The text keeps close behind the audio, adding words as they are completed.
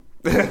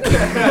He's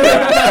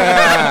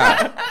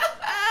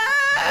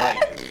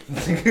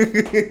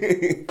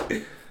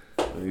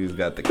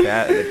got the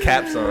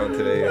caps on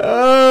today.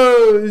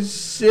 Oh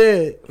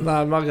shit!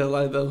 Nah, I'm not gonna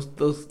lie.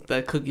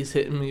 That cookie's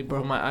hitting me,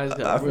 bro. My eyes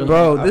got real.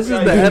 Bro, this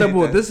is the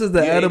edible. This is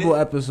the edible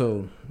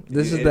episode.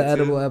 This is the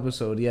edible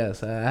episode.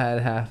 Yes, I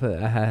had half.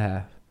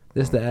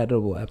 This is the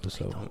edible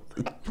episode.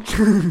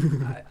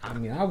 I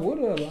mean, I would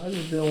have. I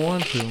just didn't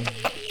want to.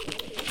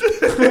 He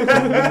was.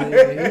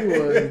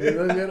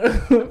 Look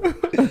at him.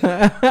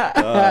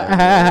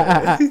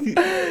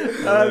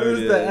 This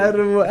is the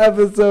edible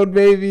episode,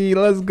 baby.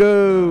 Let's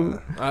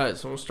go. All right,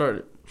 so we'll start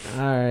it.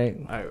 All right,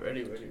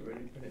 ready.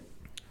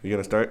 You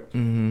gonna start?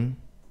 Mm-hmm.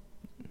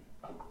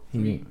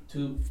 3,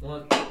 2,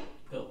 1,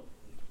 go.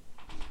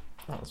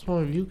 Oh, it's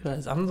one of you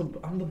guys. I'm the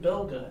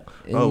bell guy.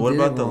 Oh, what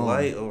about the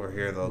light over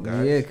here, though,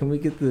 guys? Yeah, can we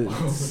get the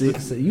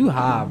 6? You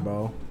high,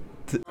 bro.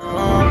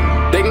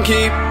 They can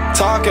keep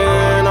talking,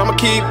 I'ma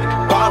keep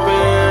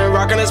popping.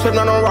 Rockin' this Piff,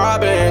 not no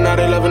robbing. Now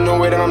they loving the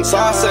way that I'm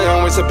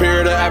saucing. We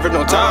superior to average,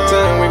 no top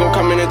 10. We gon'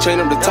 come in and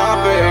change up the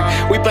topic.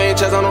 We playing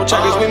chess on no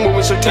checkers, we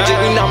moving strategic,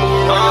 we not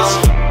moving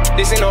reckless.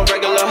 This ain't no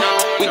regular,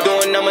 we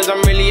doing numbers,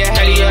 I'm really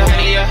ahead of ya.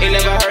 Ain't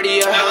never heard of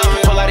ya.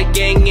 Pull out a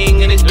gang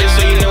in this bitch,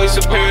 so you know we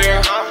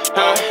superior.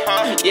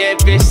 Yeah,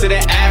 bitch to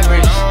the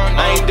average.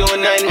 I ain't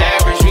doing nothing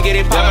average. We get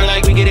it poppin'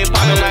 like.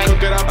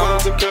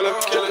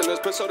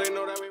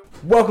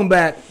 Welcome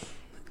back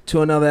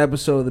to another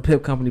episode of the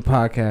Piff Company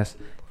Podcast.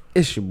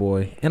 It's your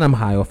boy, and I'm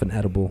high off an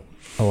edible,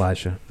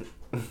 Elijah.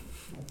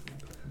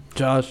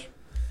 Josh.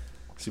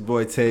 It's your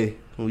boy Tay.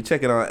 We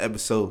checking out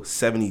episode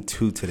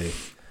 72 today.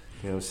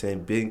 You know what I'm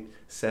saying? Big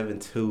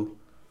 7-2.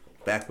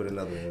 Back with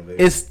another one,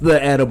 baby. It's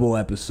the edible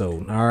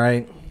episode, all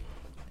right?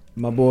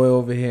 My boy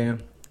over here,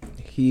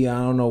 I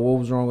don't know what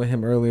was wrong with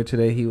him earlier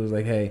today. He was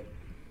like, hey,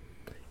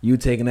 you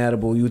taking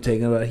edible, you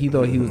taking edible. He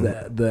thought he was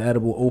the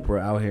edible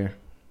Oprah out here.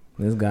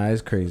 This guy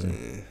is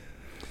crazy.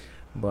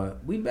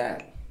 But we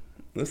back.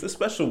 It's a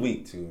special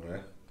week, too,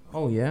 man.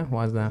 Oh, yeah?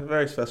 Why is that? It's a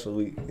very special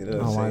week. You know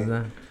what I'm saying? Why is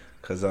that?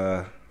 Because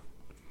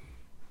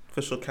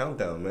official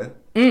countdown, man.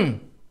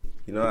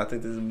 You know, I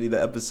think this will be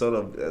the episode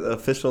of the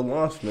official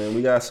launch, man.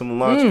 We got some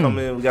launch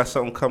coming. We got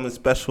something coming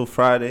special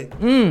Friday.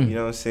 You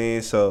know what I'm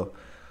saying? So,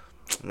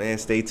 man,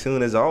 stay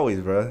tuned as always,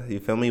 bro. You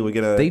feel me? We're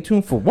going to... Stay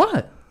tuned for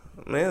what?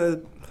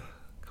 Man,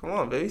 come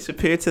on, baby.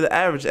 Superior to the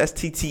average.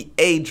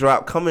 STTA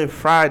drop coming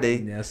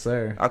Friday. Yes,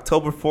 sir.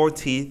 October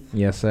 14th.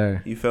 Yes,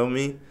 sir. You feel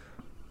me?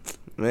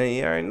 Man,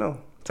 you already know.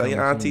 Tell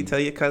your auntie, tell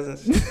your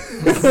cousins. Everybody.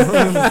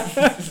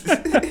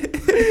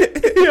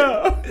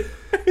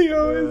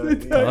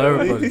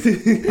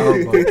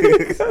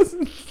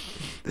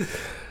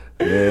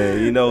 Yeah,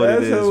 you know what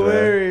it is, That's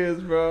hilarious,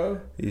 bro.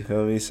 You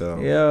feel me? So,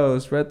 yo,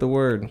 spread the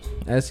word.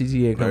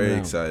 STTA coming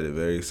out.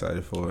 Very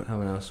excited for it.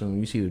 Coming out soon.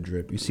 You see the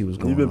drip. You see what's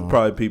going on. You've been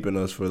probably peeping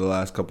us for the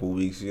last couple of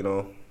weeks, you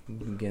know.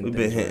 We've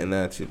been hitting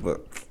at you,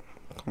 but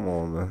come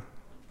on, man.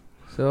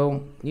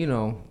 So, you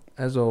know,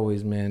 as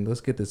always, man,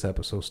 let's get this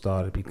episode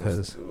started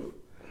because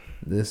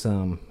this,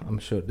 I'm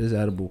sure this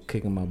edible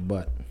kicking my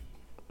butt.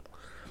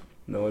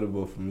 No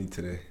edible for me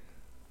today.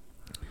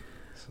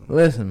 So,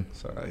 listen.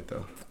 It's all right,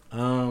 though.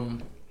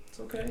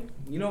 It's okay.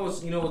 You know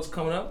what's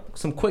coming up?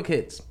 Some quick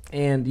hits.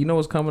 And you know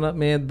what's coming up,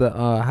 man? The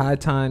High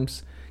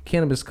Times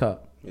Cannabis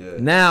Cup. Yeah.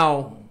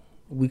 Now,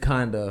 we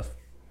kind of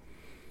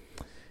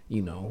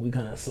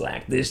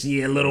slacked this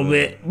year a little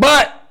bit.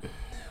 But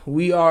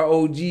we are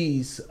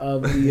OGs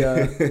of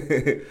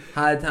the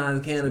High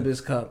Times Cannabis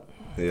Cup.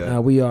 Yeah.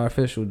 We are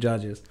official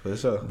judges. For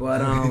sure.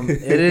 But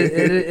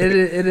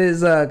it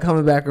is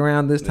coming back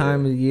around this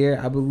time of the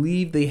year. I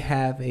believe they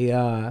have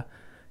a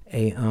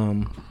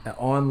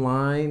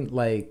online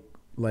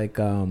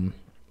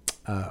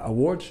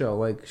award show,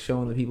 like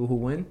showing the people who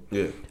win.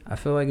 Yeah. I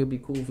feel like it'd be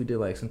cool if we did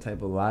like some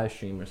type of live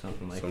stream or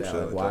something like that,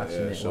 like watching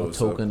it or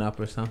token up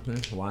or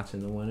something,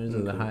 watching the winners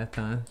of the High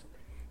Times,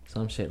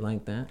 some shit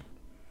like that.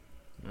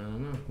 I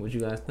don't know. What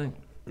you guys think?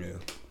 Yeah.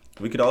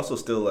 We could also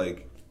still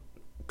like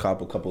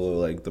cop a couple of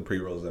like the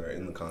pre-rolls that are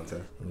in the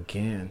contest. We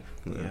can.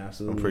 Yeah,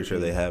 absolutely. I'm pretty sure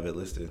they have it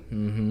listed.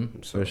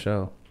 Mm-hmm. So. For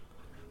sure.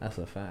 That's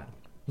a fact.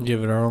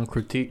 Give it our own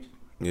critique.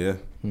 Yeah.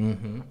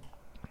 Mm-hmm.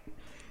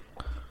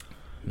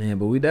 Man,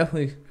 but we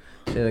definitely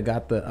should have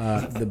got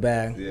the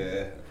bag.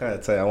 Yeah. I gotta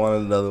tell you, I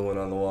wanted another one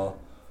on the wall.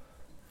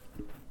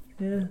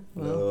 Yeah.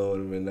 Well, would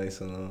have been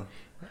nice and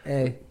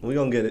hey. We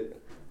gonna get it.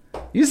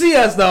 You see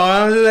us though,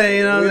 I'm just saying,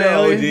 you know what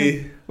I'm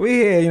saying? OG. We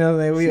here, you know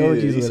what I'm saying? We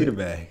OGs. You see the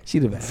bag. See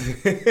the bag.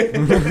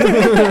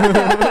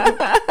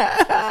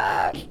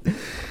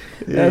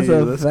 That's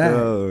a fact.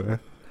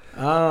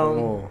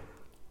 Go.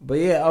 But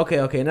yeah,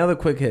 okay. Another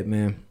quick hit,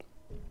 man.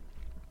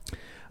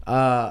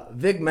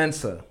 Vic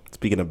Mensa.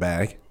 Speaking of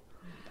bag.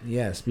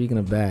 Yeah, speaking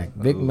of bag.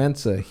 Vic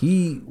Mensa,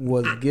 he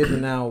was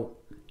giving out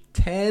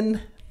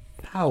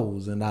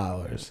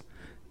 $10,000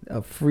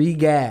 of free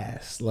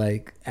gas,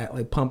 like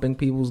pumping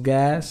people's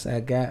gas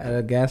at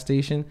a gas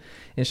station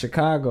in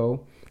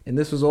Chicago. And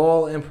this was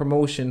all in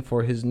promotion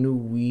for his new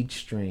weed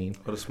strain.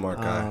 What a smart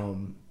guy.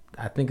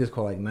 I think it's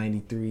called like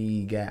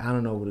 93 gas. I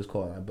don't know what it's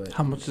called, but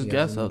How much is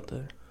gas out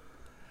there?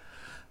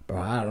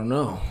 Bro, I don't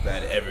know.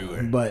 Bad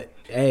everywhere. But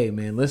hey,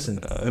 man, listen,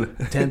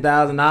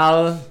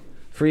 $10,000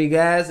 free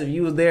gas. If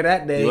you was there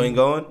that day, You ain't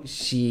going?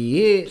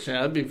 shit.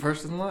 I'd be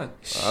first in line.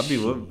 I'll be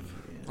with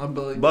I'd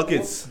be like,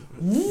 buckets.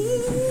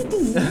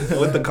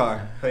 With the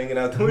car. Hanging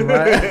out the window.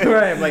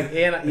 right. Like,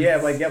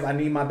 yep, I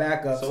need my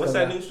backup. So what's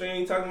that new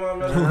strain you talking about,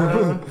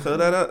 man? Fill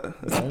that up.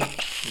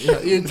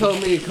 You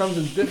told me it comes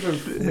in different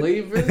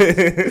flavors?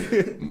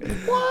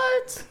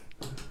 What?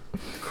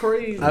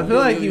 Crazy. I feel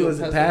like he was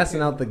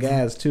passing out the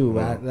gas too.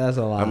 But that's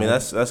a lot. I mean,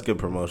 that's good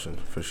promotion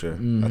for sure.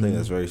 I think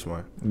that's very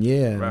smart.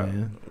 Yeah, Right.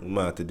 man. We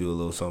might have to do a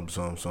little something.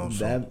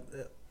 That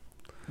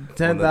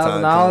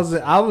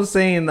 $10,000. I was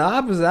saying the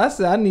opposite. I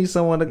said I need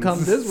someone to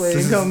come this way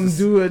and come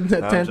do a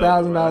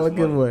 $10,000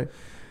 giveaway.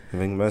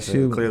 Ving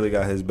Messon clearly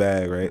got his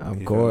bag, right?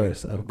 Of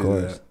course.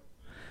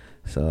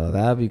 So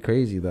that'd be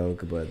crazy though,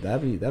 but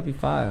that'd be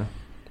fire.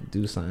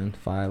 Do something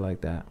fire like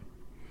that.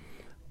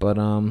 But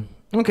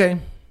okay.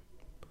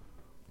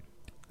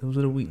 Those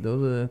are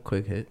the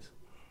quick hits.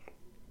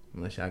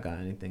 Unless y'all got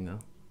anything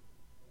else.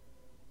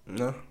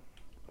 No.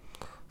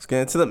 Let's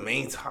get into the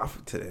main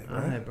topic today,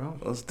 man. All right, bro.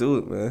 Let's do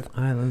it, man.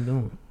 All right, let's do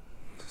it.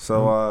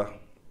 So,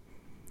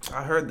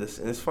 I heard this,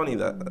 and it's funny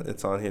that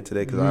it's on here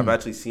today because I've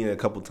actually seen it a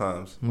couple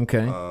times.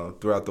 Okay.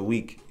 Throughout the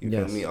week, you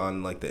Yes. feel me,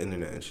 on like the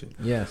internet and shit.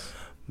 Yes.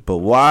 But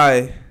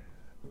why?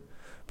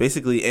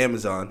 Basically,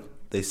 Amazon,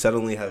 they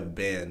suddenly have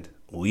banned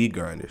weed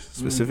grinders,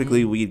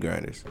 specifically weed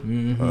grinders,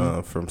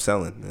 from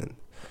selling and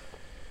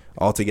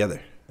altogether.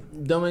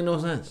 Don't make no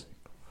sense.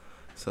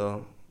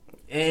 So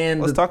And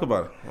let's talk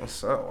about it.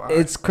 Why?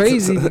 it's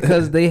crazy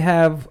because they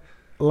have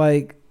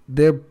like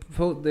they're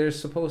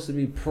supposed to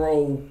be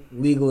pro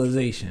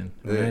legalization,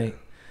 right?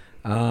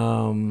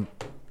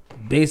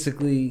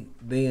 Basically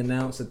they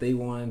announced that they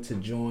wanted to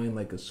join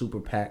like a super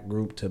PAC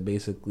group to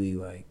basically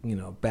like,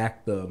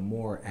 back the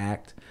MORE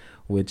Act,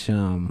 which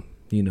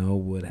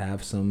would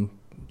have some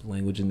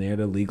language in there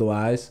to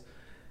legalize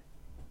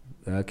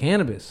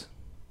cannabis.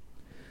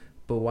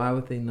 But why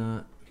would they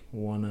not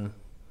want to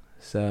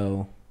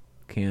sell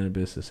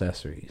cannabis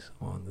accessories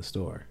on the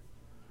store?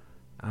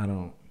 I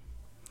don't.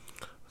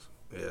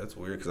 Yeah, that's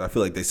weird because I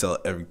feel like they sell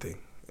everything.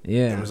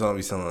 Yeah. Amazon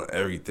be selling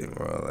everything,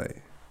 bro.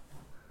 Like,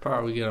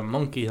 Probably get a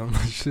monkey on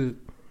that shit.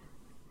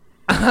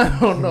 I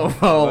don't know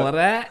about all of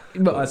that,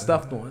 but a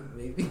stuffed one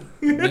maybe.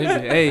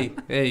 Maybe.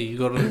 Hey, you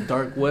go to the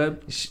dark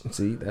web.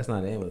 See, that's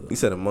not Amazon. you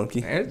said a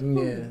monkey? Yeah. I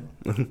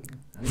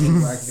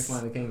think where I can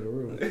find a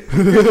kangaroo.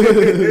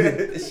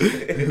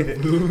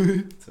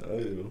 Tell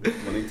you.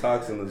 Money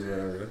talks in this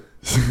world, bro.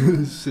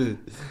 Shit.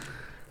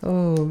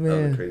 Oh That was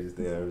man. the craziest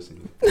thing I ever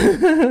seen.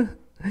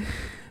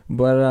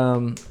 But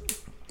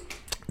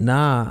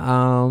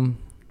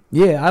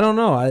yeah, I don't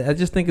know. I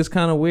just think it's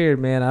kind of weird,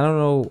 man. I don't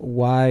know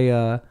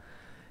why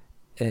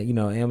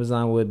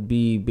Amazon would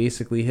be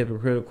basically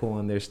hypocritical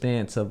in their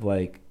stance of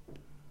like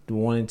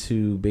wanting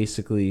to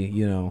basically,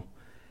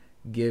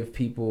 give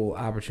people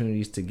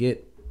opportunities to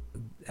get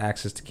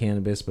access to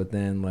cannabis, but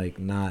then like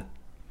not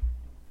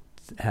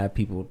have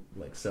people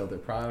like sell their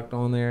product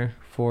on there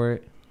for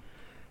it.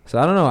 So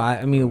I don't know.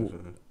 I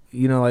mean,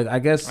 I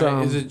guess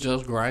Is it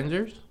just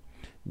grinders?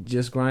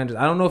 just grinders.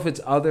 I don't know if it's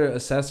other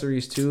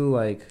accessories too,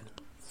 like.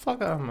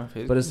 Fuck out of my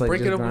face. But it's like break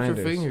just it up with grinders.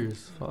 your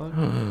fingers. Fuck.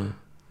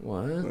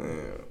 What?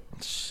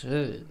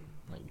 Shit.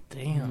 Like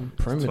damn.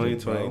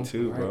 Primitive,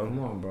 2022, bro. Right, come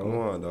on, bro. Come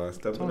on, dog.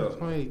 Step it up.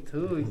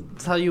 2022.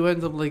 That's how you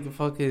end up like a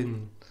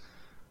fucking.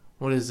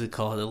 What is it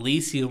called?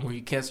 Elysium, where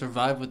you can't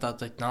survive without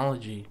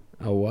technology.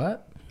 A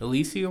what?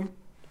 Elysium?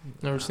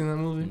 Never seen that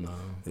movie? No.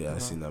 Yeah, I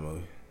seen that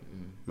movie.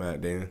 Matt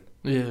Damon.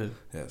 Yeah.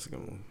 Yeah, it's a good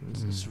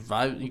movie.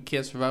 Survive. You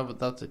can't survive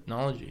without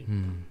technology.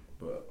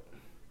 But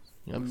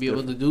You gotta be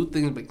able to do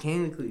things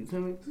mechanically. You feel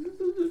me?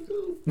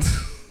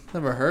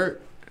 Never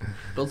hurt.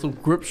 Build some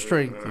grip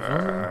strength. You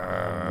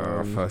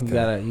feel me? fuck You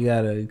that.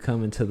 gotta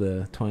come into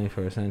the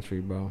 21st century,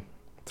 bro.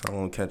 Tell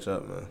them to catch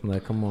up, man.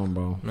 Like, come on,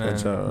 bro. Man,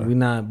 Catch up. We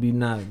not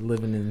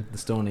living in the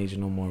Stone Age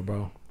no more,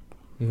 bro.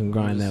 You can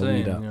grind I'm that just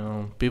saying, weed up.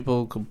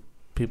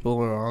 People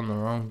are on the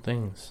wrong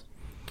things.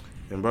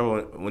 And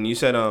bro, when you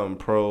said they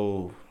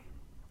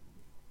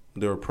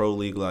were pro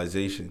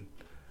legalization.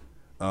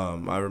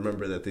 I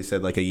remember that they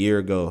said like a year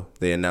ago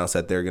they announced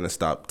that they're gonna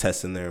stop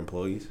testing their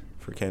employees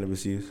for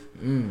cannabis use.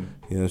 You know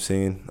what I'm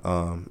saying?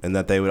 And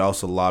that they would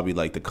also lobby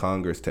like the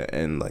Congress to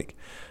end like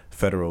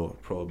federal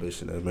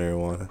prohibition of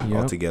marijuana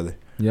altogether.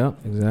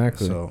 Yep,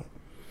 exactly. So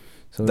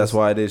So that's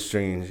why it is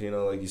strange,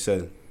 like you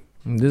said.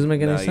 it doesn't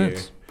make any Now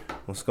sense.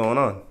 What's going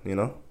on?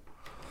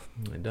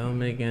 It don't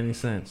make any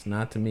sense.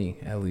 Not to me,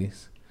 at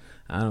least.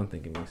 I don't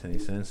think it makes any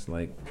sense.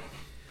 Like,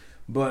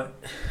 but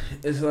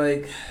it's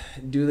like,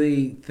 do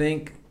they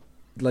think,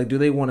 like, do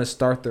they want to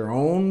start their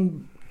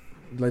own?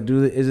 Like,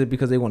 is it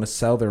because they want to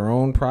sell their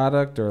own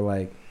product or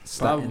like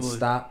stop?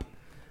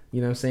 You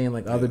know what I'm saying?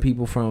 Like other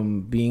people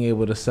from being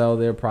able to sell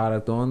their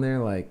product on there.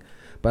 Like,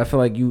 but I feel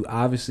like you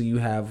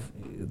have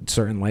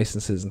certain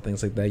licenses and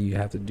things like that you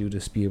have to do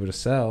to be able to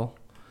sell.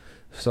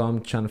 So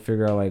I'm trying to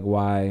figure out like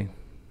why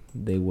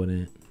they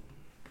wouldn't,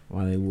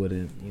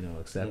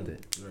 accept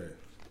it,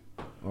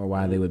 Right. or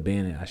why they would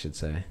ban it, I should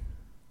say.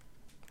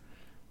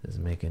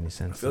 Doesn't make any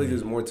sense. I feel like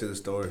there's more to the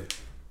story.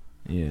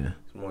 Yeah.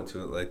 There's more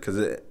to it, like, cause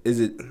is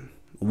it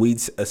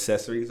weed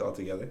accessories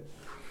altogether?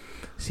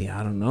 See,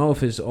 I don't know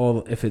if it's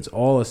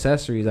all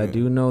accessories. I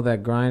do know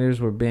that grinders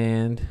were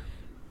banned.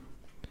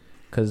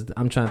 Cause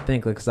I'm trying to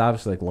think, like, cause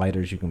obviously like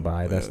lighters you can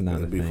buy. That's not a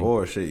thing.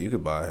 Before shit, you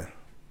could buy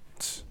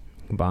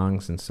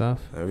bongs and stuff.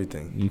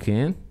 Everything. You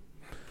can.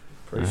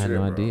 Pretty I had sure,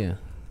 no bro. idea.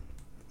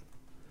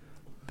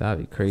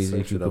 That'd be crazy Search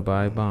if you it could up.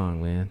 buy a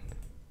bong, man.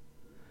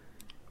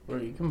 Bro,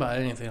 you can buy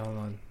anything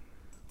online.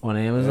 On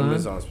Amazon.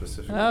 Amazon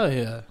specifically. Oh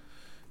yeah.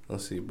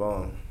 Let's see,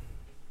 bomb.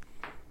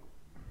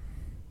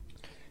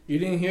 You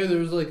didn't hear there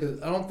was like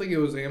I don't think it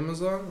was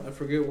Amazon. I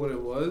forget what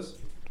it was,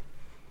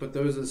 but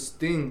there was a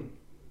sting.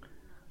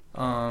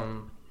 You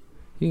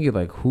can get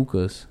like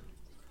hookahs.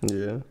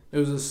 Yeah. It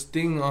was a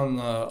sting on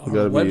the You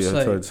gotta be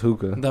website towards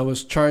hookah. that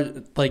was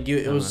charged like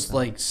it was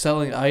like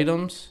selling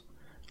items,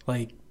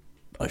 like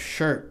a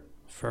shirt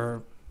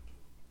for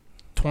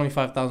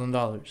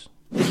 $25,000.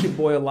 It's your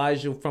boy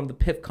Elijah from the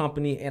Piff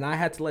Company, and I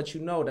had to let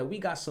you know that we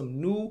got some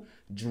new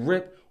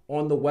drip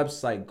on the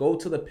website. Go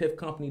to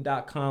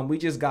thepiffcompany.com. We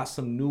just got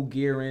some new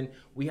gear in.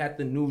 We had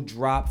the new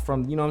drop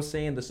from, you know what I'm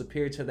saying, the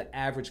Superior to the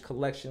Average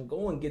collection.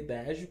 Go and get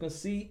that. As you can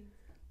see,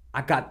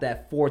 I got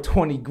that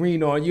 420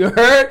 green on. You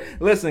heard?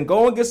 Listen,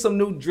 go and get some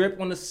new drip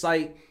on the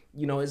site.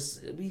 You know,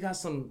 we got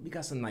some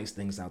nice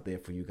things out there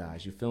for you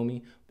guys. You feel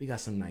me? We got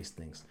some nice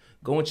things.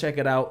 Go and check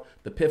it out,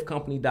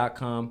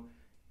 thepiffcompany.com,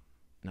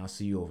 and I'll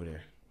see you over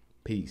there.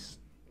 Peace.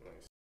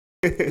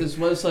 This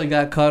website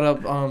got caught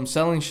up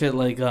selling shit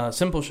like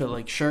simple shit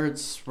like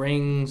shirts,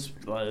 rings,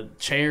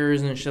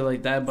 chairs and shit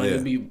like that, but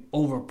it'd be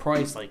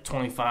overpriced like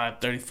 $25,000,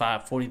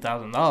 $35,000,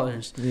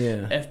 $40,000.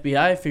 Yeah.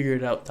 FBI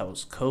figured out that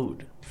was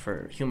code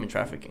for human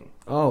trafficking.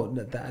 Oh,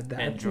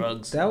 and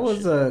drugs. That and was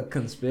shit. a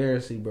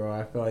conspiracy, bro.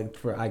 I feel like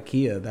for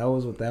IKEA, that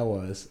was what that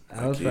was.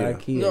 That was for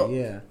IKEA. No.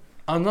 Yeah.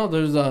 No,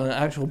 there's an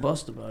actual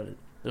bust about it.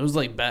 It was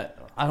like bad.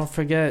 I don't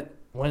forget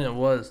when it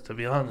was, to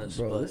be honest.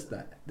 Bro,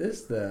 but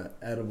this the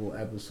edible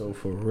episode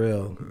for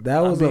real. That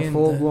was a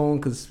full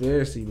blown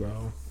conspiracy,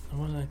 bro. It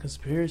wasn't a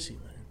conspiracy,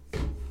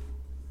 man.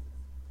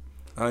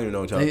 I don't even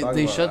know what y'all talking about.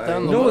 They shut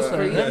down the You know what's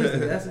website. crazy?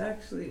 That's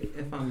actually,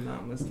 if I'm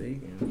not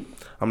mistaken.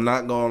 I'm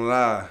not gonna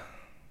lie.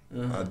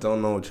 Uh-huh. I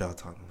don't know what y'all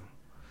talking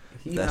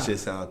about. That shit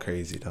sound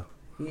crazy though.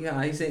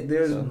 Yeah, he said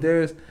there's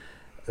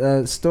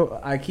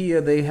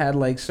IKEA. They had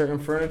like certain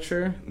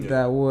furniture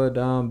that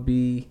would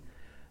be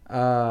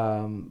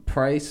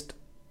priced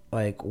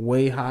like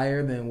way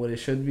higher than what it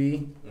should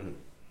be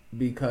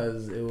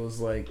because it was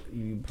like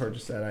you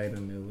purchased that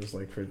item, it was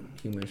like for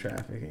human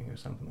trafficking or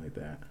something like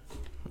that.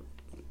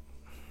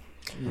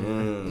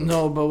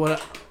 No, but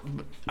what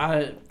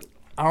I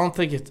don't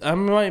think it's. I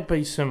might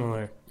be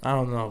similar. I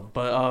don't know,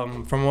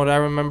 but from what I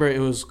remember, it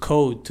was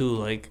code too.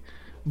 Like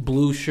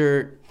blue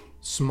shirt,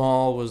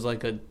 small was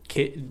like a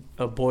kid,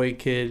 a boy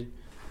kid.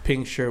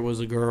 Pink shirt was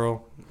a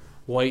girl.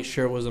 White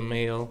shirt was a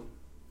male.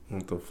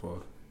 What the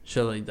fuck?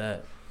 Shit like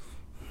that.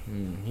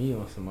 He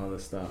on some other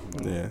stuff,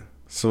 bro. Yeah.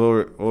 So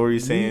what were you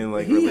saying?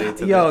 Like related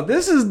to yo,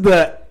 this is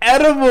the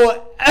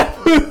edible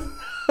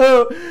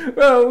episode,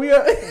 bro. We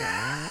are.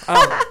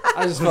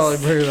 I just felt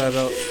like bringing that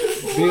up.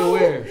 Be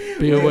aware.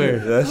 Be aware.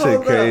 that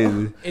shit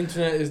crazy.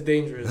 Internet is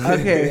dangerous.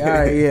 Okay, all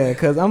right, yeah,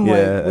 because I'm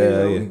Yeah,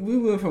 like, we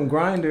went from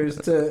grinders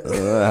to. What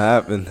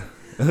happened?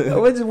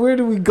 Where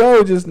did we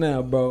go just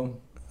now, bro?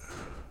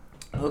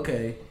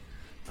 Okay.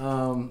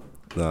 Nah,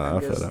 I I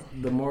feel guess that.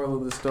 the moral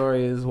of the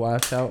story is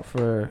watch out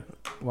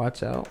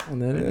on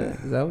the internet.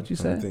 Yeah. Is that what you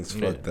said? Everything's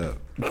fucked up.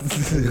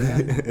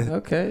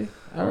 Okay,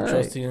 all Don't right.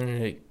 trust the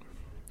internet.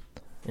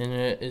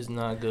 Internet is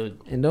not good.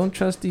 And don't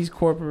trust these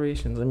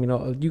corporations. I mean,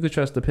 you could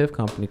trust the Piff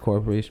Company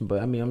Corporation,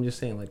 but I mean, I'm just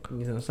saying, like,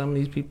 you know, some of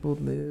these people,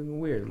 they're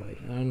weird. Like,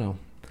 I don't know.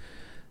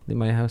 They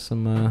might have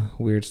some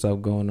weird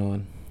stuff going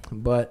on.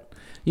 But,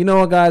 you know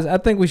what, guys? I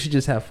think we should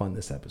just have fun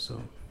this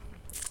episode.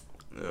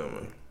 Yeah,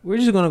 man. We're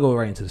just going to go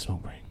right into the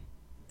smoke break.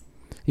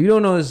 If you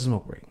don't know this is a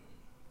smoke break,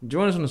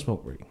 join us on the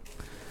smoke break.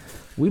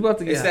 We about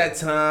to get It's that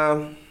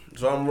time.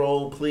 Drum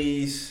roll,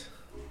 please.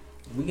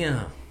 We get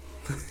high.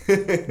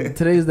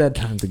 Today's that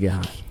time to get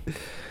high.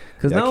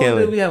 Because not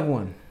only do we have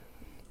one,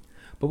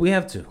 but we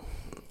have two.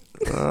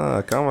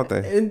 Come on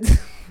there. And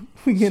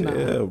we get high.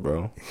 Yeah,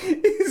 bro.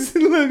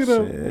 Look at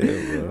them.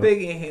 Shit, bro.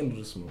 They can't handle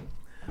the smoke.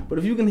 But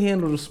if you can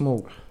handle the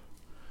smoke,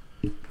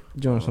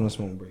 join us on the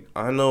smoke break.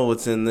 I know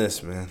what's in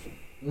this, man.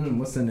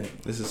 What's in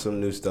it? This is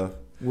some new stuff.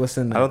 What's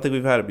in it? I don't think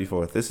we've had it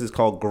before. This is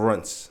called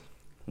grunts.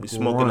 We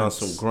smoking on Grunts.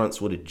 some grunts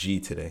with a G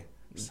today.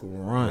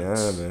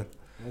 Grunts. Yeah, man.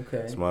 Okay.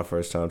 It's my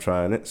first time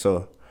trying it.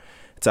 So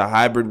it's a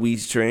hybrid weed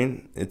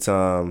strain. It's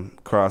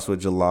crossed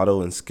with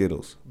gelato and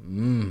Skittles.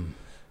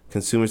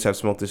 Consumers have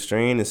smoked the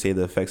strain and say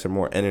the effects are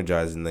more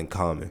energizing than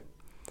common.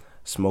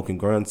 Smoking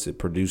grunts, it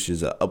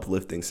produces an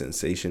uplifting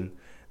sensation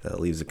that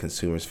leaves the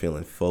consumers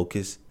feeling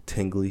focused,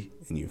 tingly,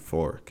 and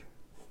euphoric.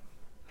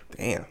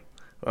 Damn.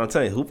 I'm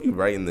telling you, who be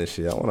writing this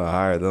shit? I want to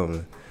hire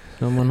them.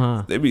 Someone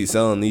high. They be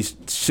selling these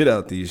shit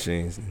out these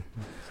chains.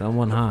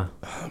 Someone high.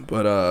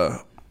 But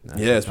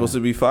yeah, it's supposed to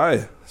be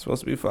fire. It's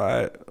supposed to be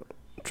fire.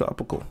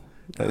 Tropical.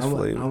 Nice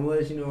flavor. I'm gonna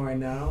let you know right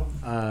now,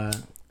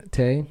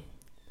 Tay.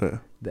 Yeah.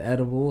 The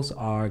edibles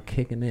are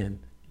kicking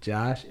in.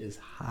 Josh is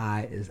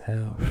high as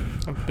hell.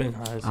 I've been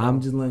high as hell. I'm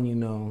just letting you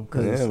know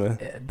because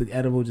the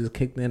edible just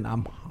kicked in.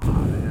 I'm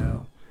high as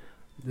hell.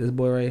 This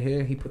boy right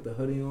here, he put the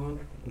hoodie on.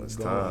 It's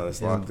time.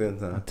 It's locked in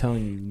time. I'm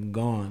telling you,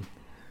 gone.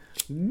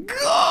 Gone,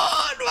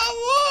 my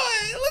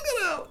boy. Look at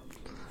him.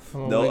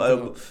 I'm No, gonna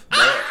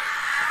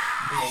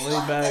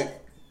lay back.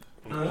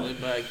 I'm gonna lay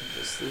back and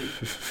just sleep.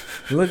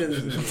 Look at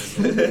this.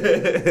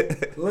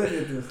 Look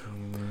at this.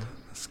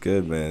 It's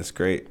good, man. It's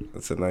great.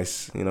 It's a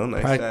nice,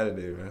 nice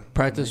Saturday, man.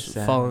 Practice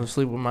Nice falling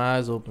asleep with my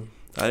eyes open.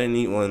 I didn't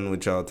eat one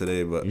with y'all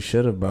today, but You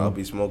should have, bro. I'll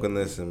be smoking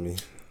this and me.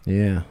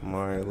 Yeah. I'm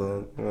all right,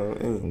 little.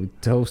 We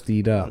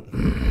toasted up.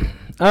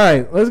 All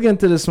right, let's get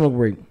into the smoke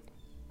break.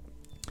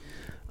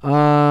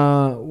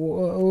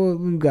 What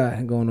we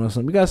got going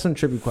on? We got some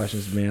trippy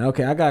questions, man.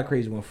 Okay, I got a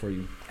crazy one for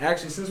you.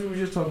 Actually, since we were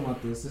just talking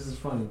about this is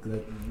funny because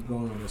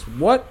going on this.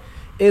 What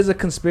is a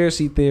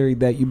conspiracy theory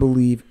that you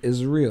believe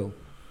is real?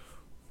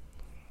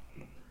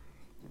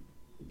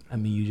 I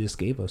mean, you just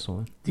gave us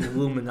one. The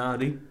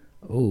Illuminati.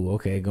 Oh,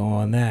 okay, go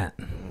on that.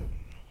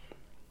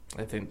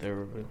 I think they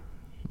were real.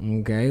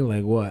 Okay,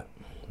 like what?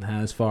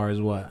 As far as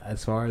what?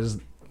 As far as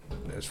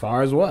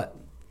what?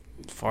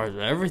 As far as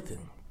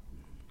everything.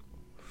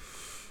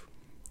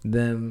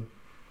 Them,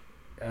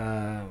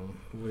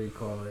 what do you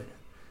call it?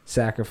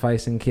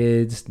 Sacrificing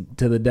kids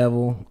to the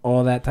devil,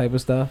 all that type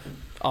of stuff.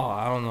 Oh,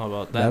 I don't know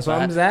about that. That's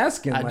what I'm just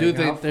asking. I like, do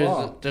think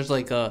how there's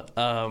like a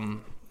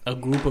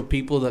group of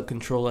people that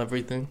control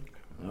everything.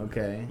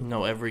 Okay.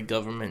 Every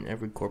government,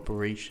 every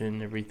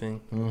corporation, everything.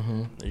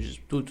 Mm-hmm. They're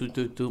just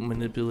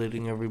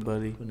manipulating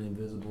everybody. An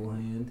invisible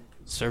hand.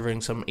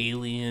 Serving some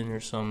alien or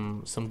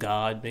some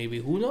god, maybe.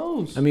 Who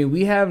knows? I mean,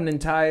 we have an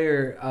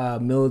entire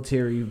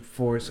military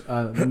force,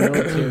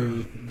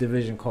 military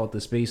division called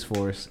the Space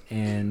Force,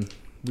 and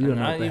we don't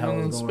know what the hell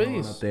is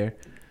going on up there.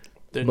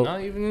 They're But not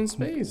even in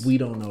space. We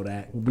don't know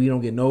that. We don't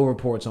get no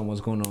reports on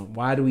what's going on.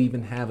 Why do we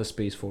even have a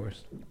Space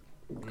Force?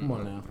 Come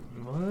on now.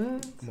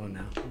 What? Come on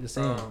now. I'm just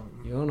saying.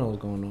 You don't know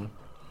what's going on.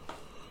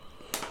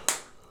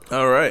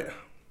 All right.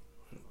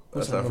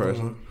 What's That's our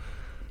first one.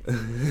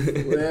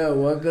 Well,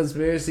 what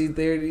conspiracy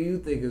theory do you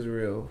think is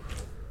real?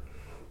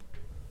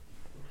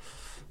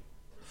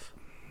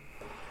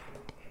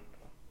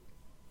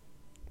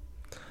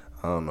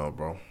 I don't know,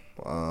 bro.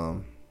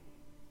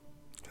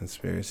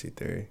 Conspiracy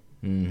theory.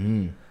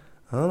 Mm-hmm.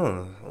 I don't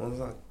know. What's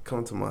not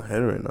coming to my head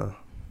right now?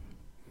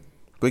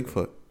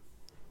 Bigfoot.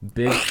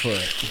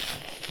 Bigfoot.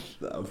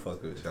 I'm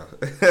fucking with y'all.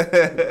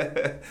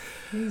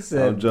 He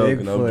said I'm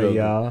joking.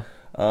 Bigfoot,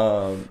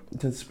 y'all.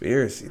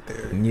 Conspiracy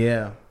theory.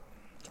 Yeah.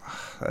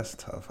 That's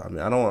tough. I mean,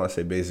 I don't want to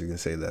say basic and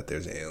say that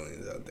there's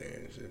aliens out there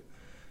and shit.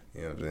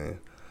 You know what I'm saying?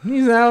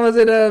 He's not was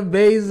it a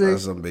basic?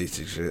 That's some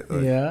basic shit.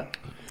 Like, Yeah.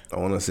 I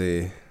want to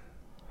say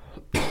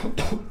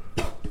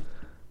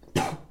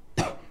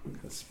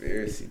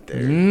conspiracy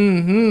theory.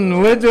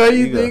 Mm-hmm. Which one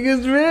you think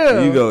is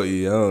real? You go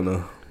E. I don't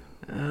know.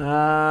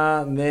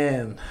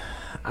 Man.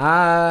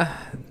 I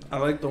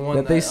like the one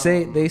That they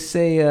say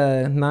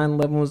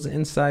 9/11 was an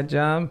inside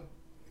job.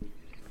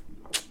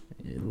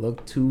 It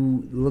looked a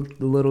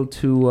little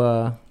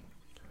too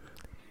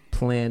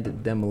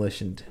planned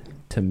demolition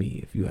to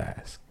me, if you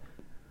ask.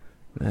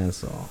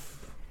 That's all.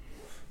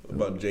 What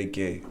about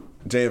JFK?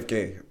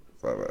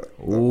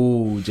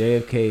 Ooh,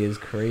 JFK is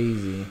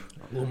crazy.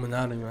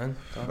 Illuminati, man.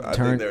 I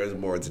think there is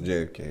more to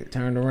JFK.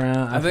 Turned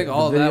around. I think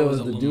all that was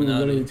the dude Illuminati.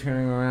 literally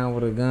turning around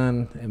with a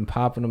gun and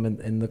popping him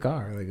in the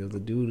car. Like it was the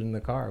dude in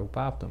the car who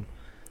popped him.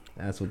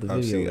 That's what the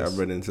video was. I've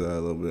read into that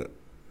a little bit.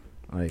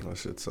 Like That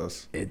shit's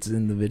sus. it's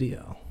in the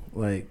video.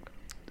 Like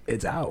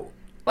it's out.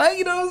 Like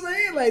you know what I'm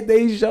saying? Like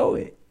they show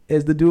it.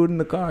 It's the dude in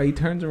the car. He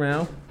turns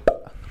around,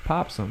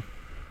 pops him.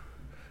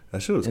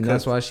 That shit was And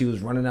that's why she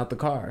was running out the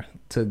car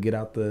to get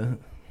out the,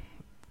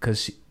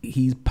 cause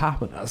he's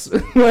popping us.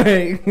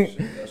 Like,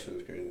 that shit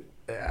was crazy.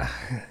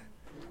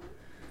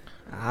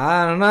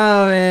 I don't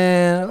know,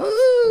 man.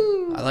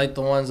 Ooh. I like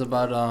the ones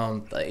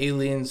about the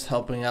aliens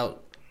helping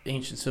out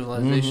ancient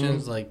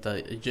civilizations like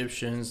the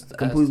Egyptians, the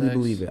Completely Aztecs,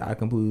 believe it. I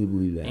completely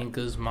believe that.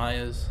 Incas,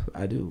 Mayas.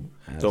 I do.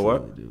 I So what?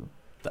 absolutely do.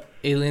 The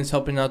aliens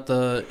helping out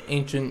the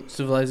ancient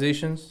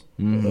civilizations.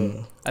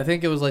 Mm-hmm. I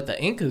think it was like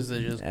the Incas that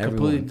just Everyone.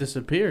 completely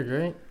disappeared,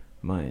 right?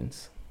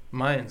 Mayans.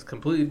 Mayans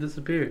completely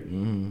disappeared.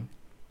 Mm-hmm.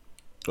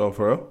 Oh,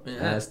 for real?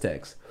 Yeah.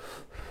 Aztecs.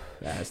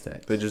 They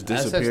just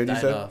Aztecs disappeared, you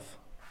died said? off.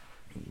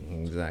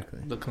 Exactly.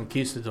 The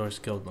conquistadors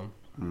killed them.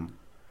 Mm.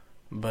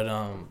 But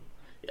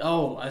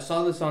I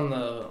saw this on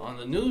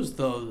the news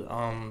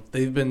though.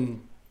 They've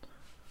been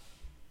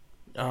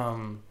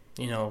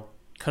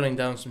cutting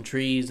down some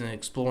trees and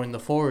exploring the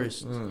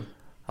forest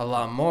a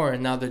lot more,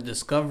 and now they're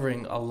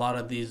discovering a lot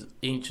of these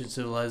ancient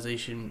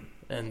civilization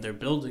and their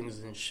buildings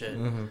and shit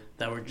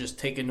that were just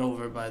taken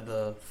over by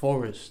the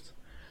forest.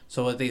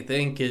 So what they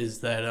think is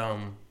that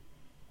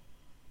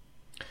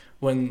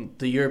when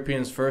the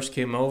Europeans first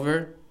came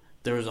over,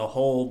 there was a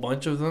whole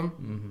bunch of them.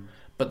 Mm-hmm.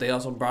 But they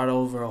also brought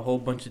over a whole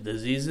bunch of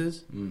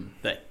diseases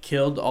that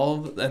killed all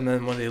of them. And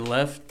then when they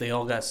left, they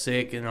all got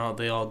sick and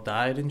they all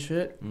died and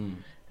shit.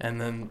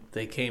 And then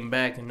they came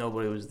back and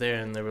nobody was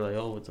there. And they were like,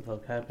 oh, what the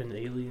fuck happened?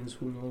 Aliens?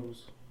 Who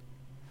knows?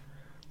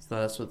 So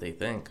that's what they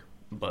think.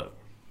 But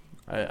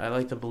I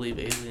like to believe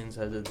aliens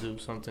had to do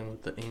something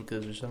with the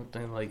Incas or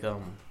something. Like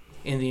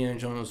Indiana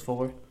Jones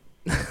 4.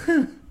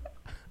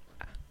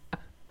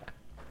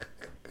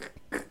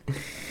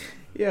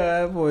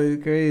 Yeah, that boy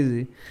is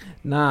crazy.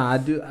 Nah, I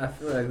feel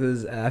like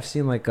I've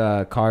seen like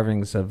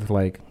carvings of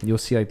like you'll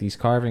see like these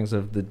carvings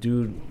of the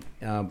dude.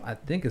 I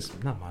think it's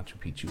not Machu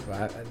Picchu, but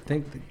I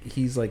think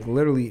he's like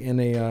literally in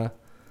a.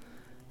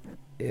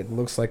 It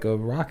looks like a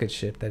rocket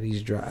ship that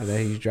he's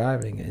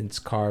driving, and it's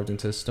carved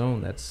into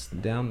stone that's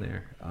down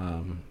there.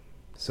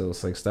 So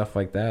it's like stuff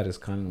like that is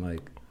kind of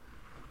like,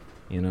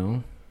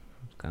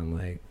 it's kind of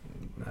like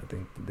I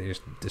think they're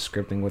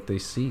descripting what they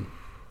see.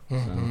 So,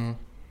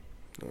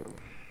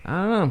 I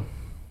don't know.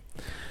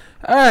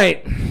 All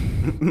right.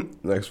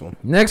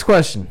 Next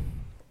question.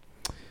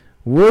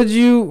 Would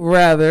you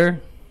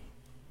rather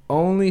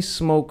only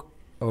smoke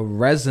a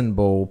resin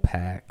bowl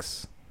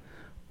packs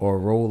or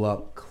roll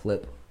up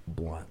clip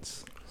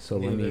blunts?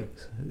 So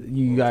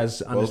you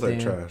guys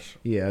understand? Both are trash.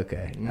 Yeah,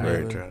 okay.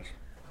 Very trash.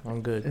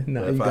 I'm good.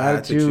 No, if you I gotta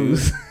had to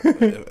choose.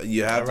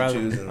 You have to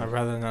choose. I'd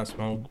rather not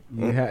smoke.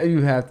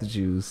 You have to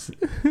choose.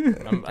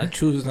 I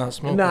choose not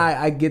smoking. No,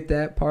 I get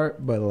that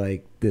part, but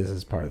like this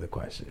is part of the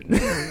question.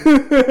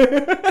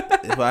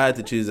 If I had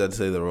to choose, I'd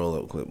say the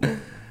roll-up clip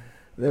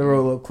The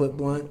roll-up clip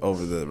blunt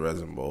over the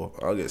resin bowl.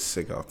 I'll get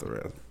sick off the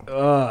resin.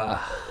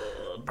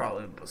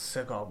 Probably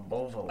sick off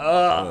both of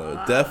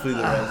them.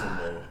 Definitely the resin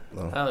bowl.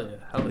 No. Hell yeah.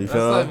 You That's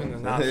feel not me? even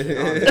an option. You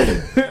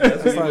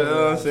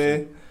know what I'm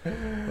saying?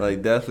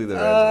 Like, definitely the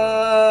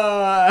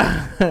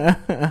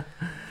resin.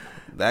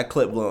 That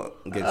clip blunt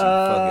gets you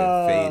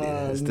fucking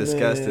faded. It's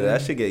disgusting. Man.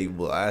 That shit get you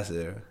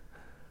blasted.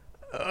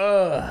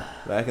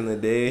 Back in the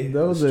day,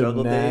 those are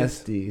struggle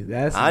nasty.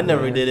 days. I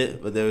never did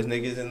it, but there was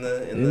niggas in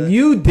the. And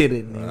you did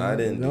it. Nigga. I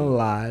didn't. Don't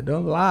lie.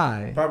 Don't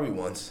lie. Probably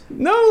once.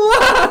 No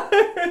lie.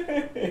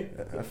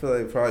 I feel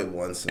like probably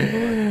once.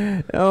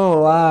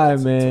 Don't lie,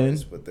 man.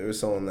 Twice, but there was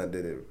someone that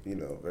did it,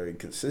 very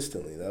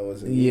consistently. That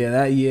wasn't.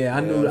 Yeah, I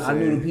knew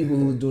the people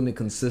who was doing it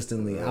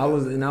consistently. I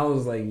was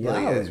like,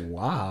 that was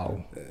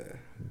wow. Yeah.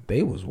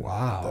 They was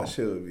wow. That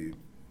shit would be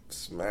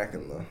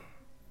smacking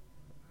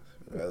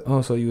though.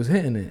 Oh, so you was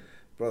hitting it.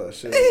 Bro, that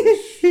shit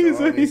is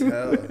strong as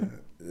hell.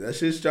 That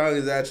shit strong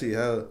as actually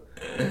hell.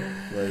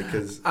 Like,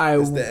 cause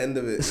it's the end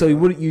of it. So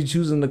what you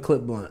choosing the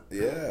clip blunt?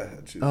 Yeah.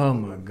 Oh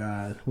my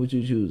god, what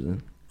you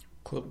choosing?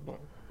 Clip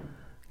blunt.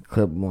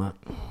 Clip blunt.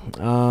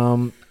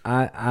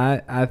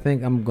 I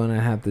think I'm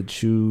gonna have to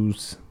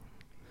choose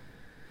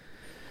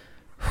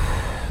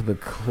the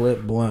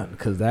clip blunt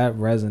because that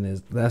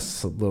resin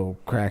that's a little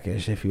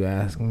crackish if you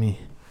ask me.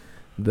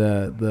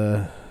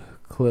 The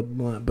clip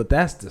blunt, but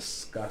that's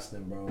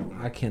disgusting, bro.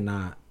 I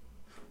cannot.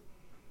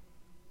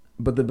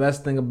 But the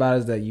best thing about it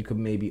is that you could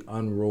maybe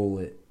unroll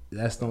it.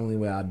 That's the only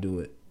way I'll do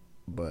it.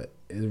 But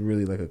it's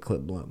really like a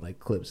clip blunt, like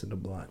clips in the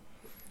blunt.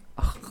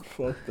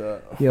 Fuck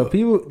that. Yo,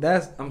 people,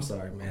 I'm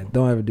sorry, man.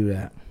 Don't ever do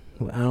that.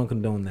 I don't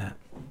condone that.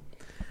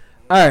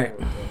 All right.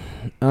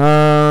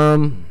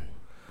 I'm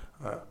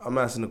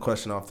asking the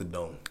question off the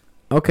dome.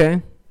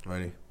 Okay.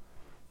 Ready?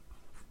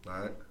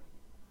 All right.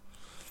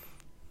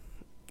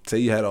 Say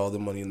you had all the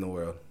money in the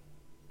world.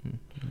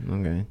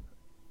 Okay.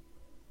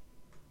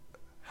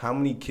 How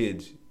many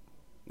kids,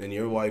 and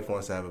your wife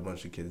wants to have a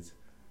bunch of kids,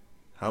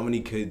 how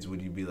many kids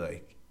would you be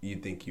like, you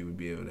think you would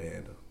be able to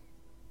handle?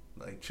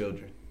 Like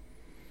children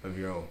of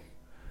your own.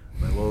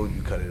 Like what would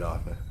you cut it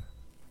off at?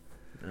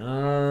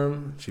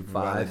 She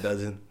provided 5. a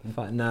dozen.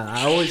 5. Nah,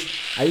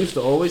 I used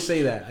to always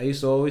say that. I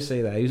used to always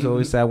say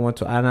I want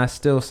to, and I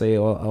still say it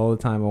all the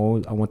time.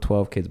 I want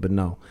 12 kids, but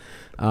no.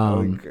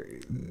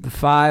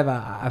 5.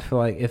 I feel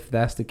like if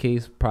that's the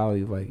case,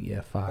 probably like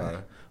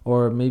 5,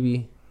 or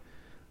maybe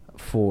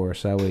 4.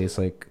 So that way it's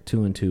like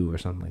 2 and 2 or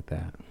something like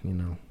that.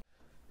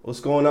 What's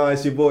going on?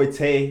 It's your boy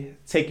Tay,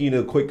 taking you to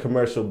a quick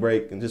commercial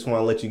break, and just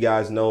want to let you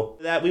guys know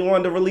that we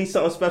wanted to release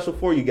something special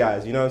for you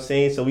guys. You know what I'm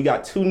saying? So we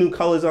got 2 new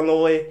colors on the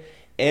way,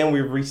 and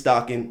we're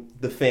restocking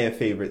the fan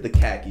favorite, the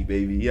khaki,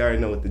 baby. You already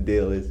know what the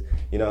deal is.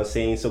 You know what I'm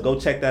saying? So go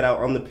check that out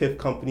on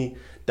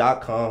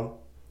thepiffcompany.com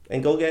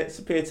and go get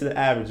superior to the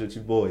average with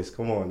your boys.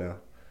 Come on now.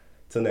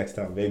 Till next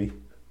time, baby.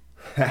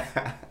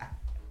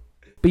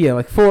 But yeah,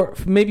 like 4,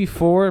 maybe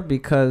 4,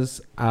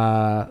 because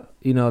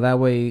that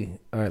way,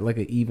 or like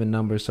an even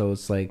number, so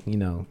it's like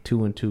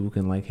 2 and 2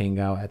 can like hang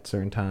out at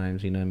certain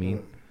times. You know what I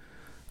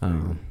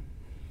mean?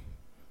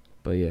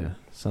 But yeah,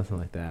 something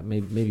like that.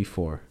 Maybe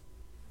 4.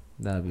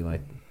 That'd be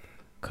like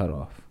cut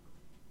off.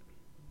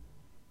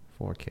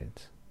 4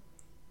 kids.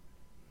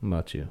 What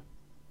about you?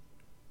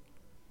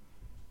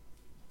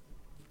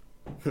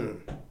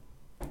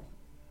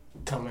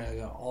 Tell me I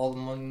got all the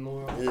money in the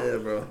world. Yeah,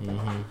 bro.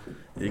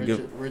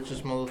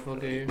 Richest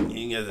motherfucker here.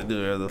 You guys do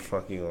whatever the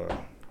fuck you want.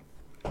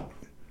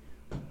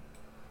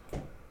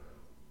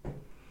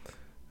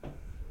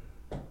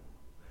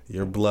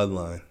 Your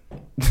bloodline.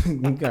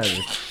 You guys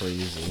are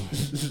crazy.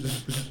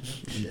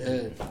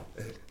 Yeah.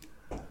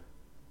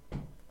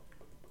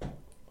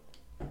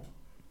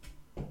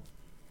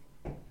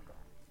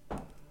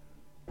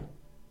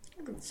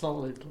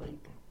 Solid like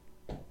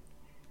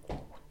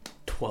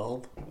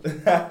 12. This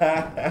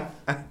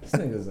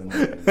nigga's in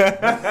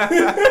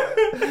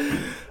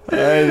I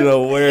didn't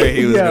know where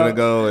he was gonna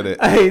go with it.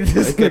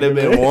 It could have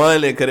been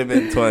 1. It could have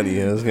been 20.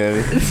 You know what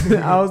I'm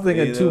saying? I was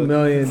thinking 2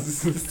 million.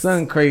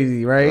 Something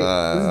crazy, right?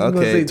 This is Okay,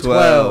 gonna say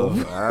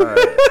 12. All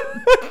right.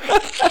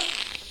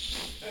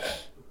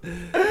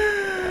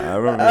 I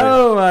remember.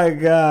 Oh my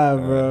god,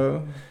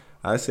 bro.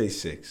 I say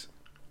 6.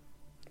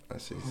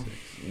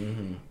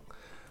 Mm-hmm.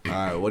 All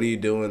right, what are you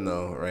doing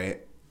though?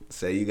 Right?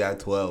 Say you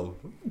got 12,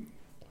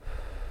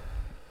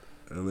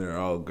 and they're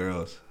all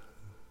girls.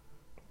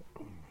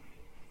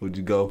 Would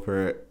you go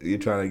for? You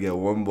trying to get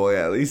one boy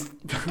at least?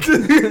 Would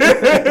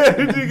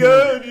you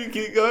go? Would you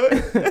keep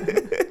going?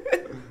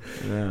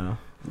 No.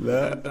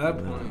 At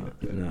that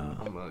point, No.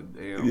 I'm like,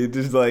 damn. You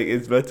just like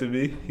it's meant to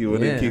be. You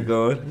wouldn't keep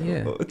going.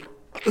 Yeah.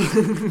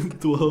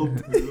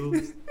 12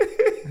 girls.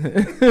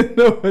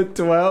 No,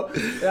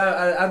 12.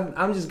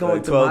 I'm just going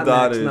Like to my 12 max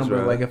daughters, number.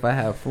 bro. Like if I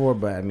have 4,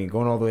 but I mean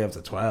going all the way up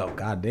to 12.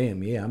 God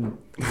damn, yeah, I'm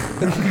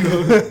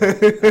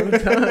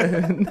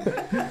done.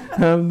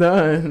 I'm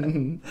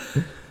done.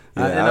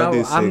 Yeah, I'll do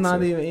 6. I'm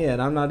not even. Yeah,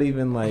 and I'm not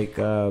even like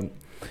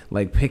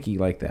picky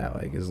like that.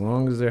 Like as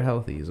long as they're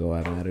healthy is all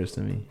that matters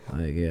to me.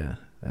 Like yeah,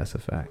 that's a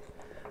fact.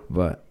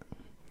 But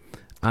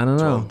I don't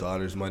know. 12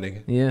 daughters, my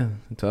nigga. Yeah,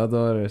 12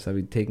 daughters I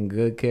be taking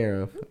good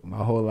care of my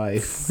whole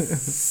life.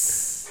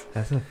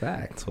 That's a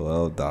fact.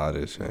 12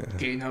 daughters, man.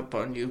 Gain up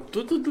on you.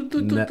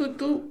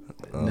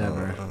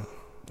 Never.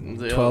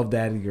 They 12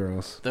 daddy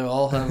girls. They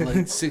all have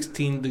like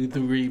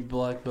 16-degree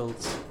black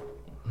belts.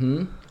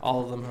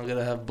 All of them are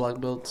gonna have black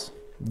belts.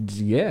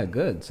 Yeah,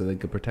 good. So they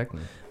could protect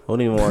me. I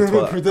wouldn't even want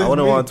 12. I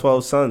wouldn't want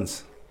 12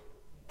 sons.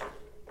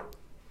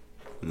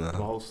 No.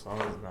 12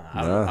 sons.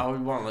 Nah. I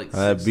would want like.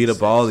 I beat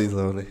up all these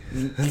lonely.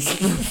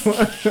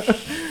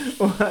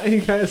 Why are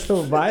you guys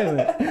so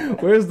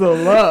violent? Where's the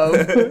love?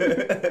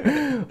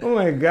 Oh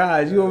my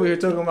God. You over here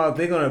talking about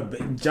they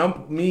gonna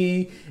jump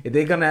me, if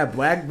they gonna have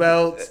black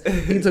belts.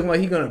 He talking about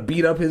he gonna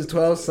beat up his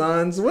 12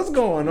 sons. What's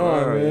going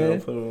on, man?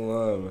 Put them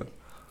on, man.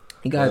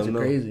 You guys are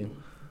crazy.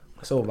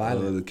 So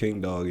violent. The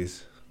king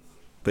doggies.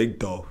 Big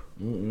dog.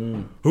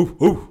 Mm-mm. Hoo,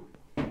 hoo.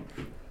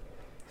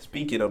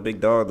 Speaking of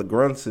big dog, the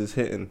grunts is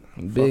hitting.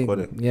 Big, Fuck with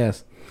it.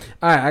 yes.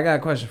 All right, I got a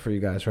question for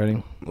you guys.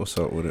 Ready? What's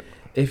up with it?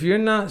 If you're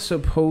not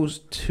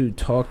supposed to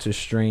talk to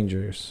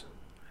strangers,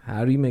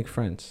 how do you make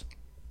friends?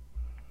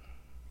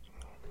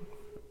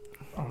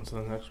 On to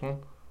the next one.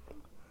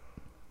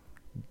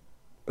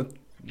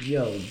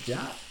 Yo,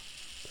 Josh.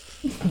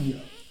 Yo.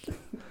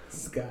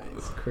 This guy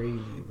is crazy,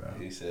 bro.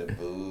 He said,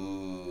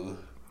 boo.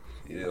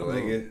 You didn't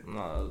like it? No,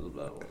 that was a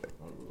bad one.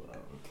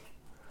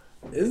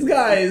 This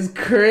guy is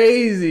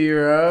crazy,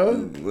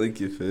 bro. Like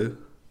you feel.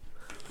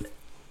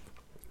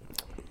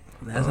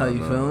 That's how you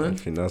feeling?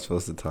 If you're not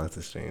supposed to talk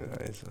to strangers,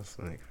 you're supposed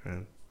to make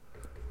friends.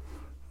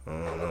 I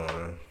don't know,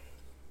 man.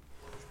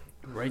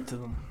 Write to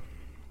them.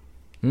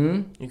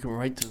 Hmm? You can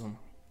write to them.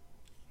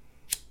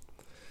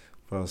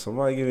 Bro,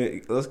 somebody give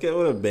me. Let's get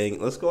with a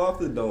bang. Let's go off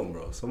the dome,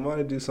 bro.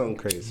 Somebody do something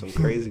crazy. Some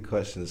crazy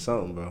questions.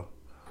 Something, bro.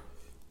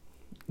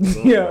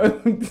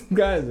 Yo, these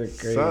guys are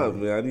crazy.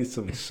 Something, man. I need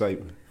some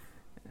excitement.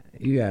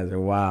 You guys are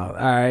wild.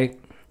 All right.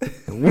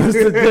 What's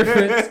the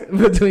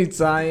difference between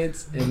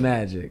science and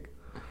magic?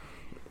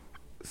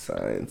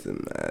 Science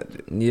and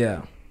magic.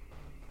 Yeah.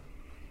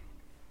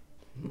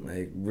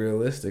 Like,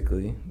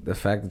 realistically, the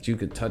fact that you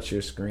could touch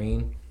your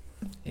screen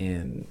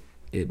and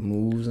it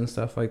moves and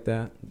stuff like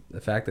that,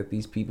 the fact that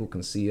these people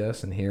can see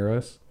us and hear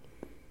us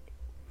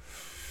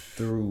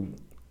through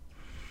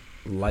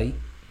light.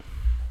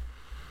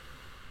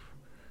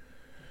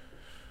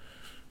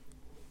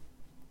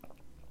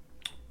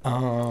 I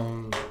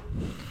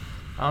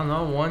don't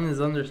know. One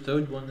is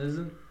understood, one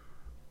isn't.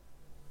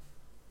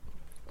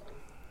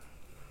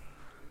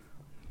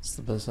 It's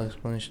the best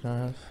explanation I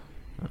have.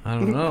 I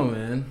don't know,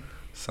 man.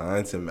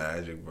 Science and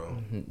magic, bro.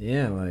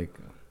 Yeah, like,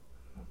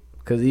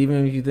 because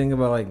even if you think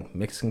about, like,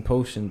 mixing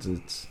potions,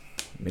 it's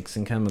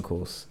mixing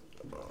chemicals.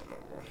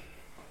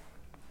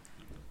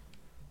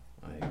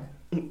 Like,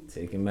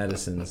 taking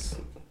medicines.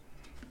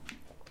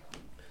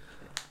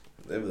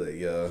 They be like,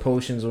 yo.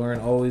 Potions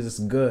weren't always as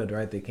good,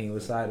 right? They came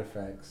with side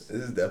effects.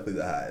 This is definitely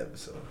the high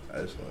episode.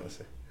 I just want to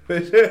say.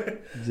 For sure.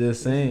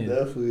 Just saying.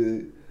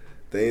 Definitely.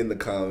 They in the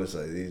comments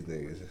like, these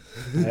niggas.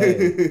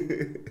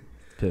 Hey.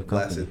 Piff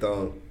Blasted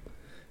thong.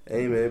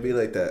 Hey, man, it be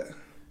like that.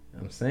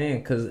 I'm saying,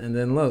 because, and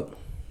then look,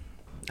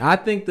 I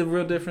think the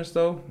real difference,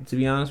 though, to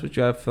be honest with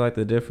you, I feel like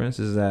the difference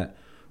is that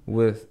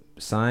with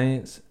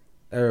science,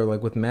 or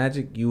like with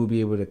magic, you will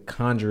be able to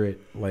conjure it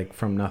like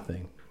from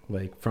nothing,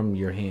 like from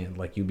your hand.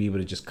 Like you'll be able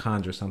to just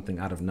conjure something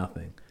out of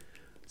nothing.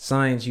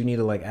 Science, you need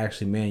to like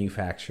actually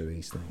manufacture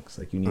these things.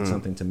 Like you need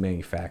something to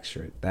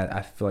manufacture it. That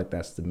I feel like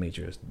that's the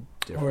major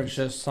difference. Or it's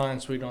just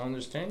science we don't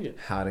understand yet.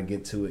 How to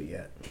get to it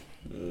yet.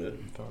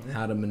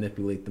 How to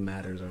manipulate the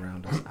matters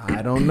around us.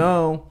 I don't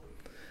know.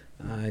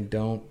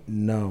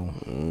 No.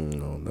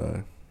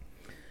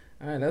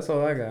 All right, that's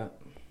all I got.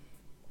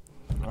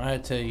 All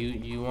right, tell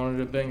you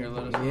wanted a banger.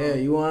 Let us know. Yeah,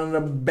 you wanted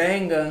a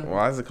banger.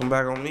 Why does it come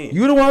back on me?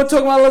 You the one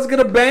talking about let's get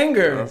a I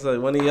banger. was like,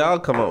 when of y'all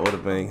come up with a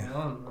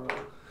banger?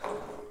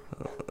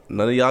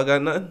 None of y'all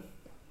got nothing?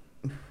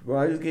 Bro,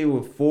 I just gave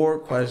you 4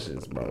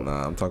 questions, bro.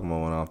 Nah, I'm talking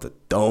about one off the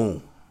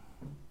dome.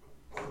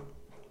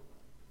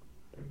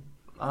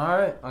 All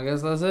right, I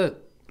guess that's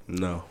it.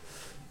 No.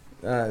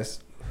 Guys,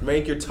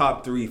 Rank your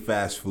top 3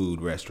 fast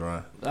food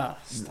restaurant.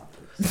 Stop.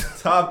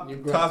 Top You're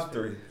top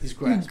 3. He's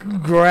grasping.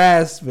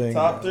 grasping.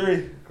 Top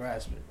 3.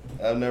 Grasping.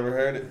 I've never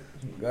heard it.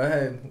 Go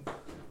ahead.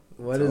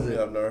 What is it?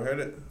 I've never heard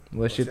it.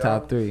 What's your y'all?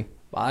 top 3?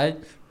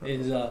 Mine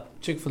is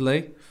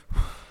Chick-fil-A.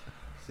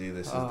 See,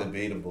 this is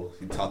debatable.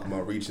 You talking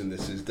about reaching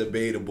this is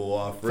debatable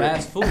off rip.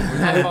 Fast food. We're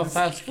talking about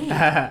fast food.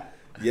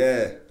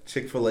 Yeah,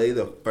 Chick-fil-A,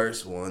 the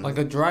first one. Like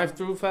a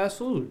drive-through fast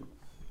food.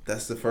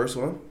 That's the first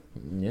one?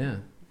 Yeah.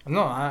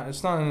 No,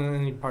 it's not in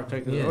any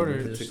particular order.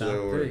 It's It's top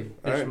 3.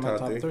 Alright, my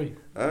top 3.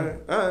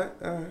 Alright.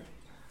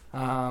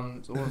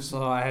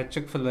 So I had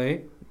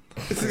Chick-fil-A.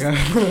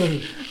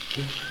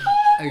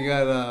 I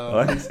got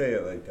Why do you say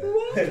it like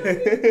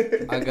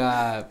that? I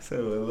got Say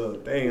a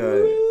little thing on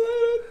it.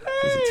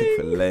 It's a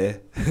Chick-fil-A.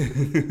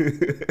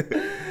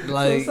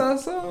 like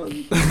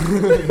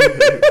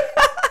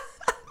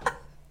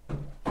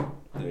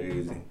They're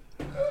easy.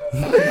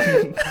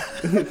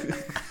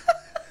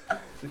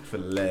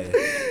 Chick-fil-A.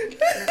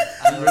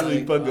 I'm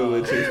really fucking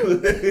with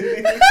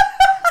Chick-fil-A.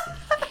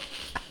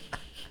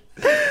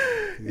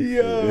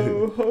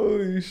 Yo,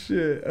 holy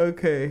shit.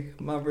 Okay,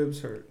 my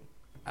ribs hurt.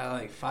 I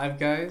like Five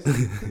Guys.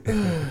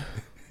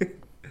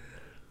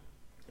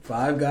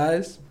 5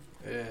 Guys?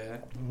 Yeah.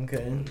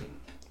 Okay.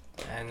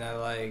 And I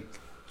like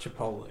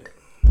Chipotle.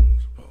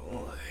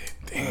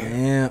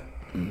 Damn.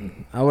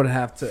 I would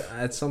have to,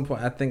 at some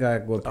point, I think I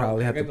would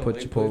probably have to put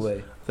Chipotle.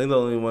 I think the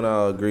only one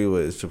I'll agree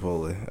with is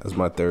Chipotle. That's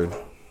my third.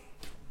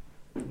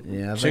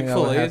 Yeah, I think I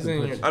would Chick-fil-A have is to in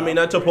put your I mean,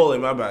 not Chipotle,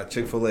 my bad.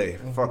 Chick-fil-A.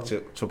 Fuck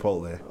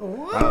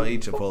Chipotle. I don't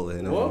eat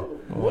Chipotle no more.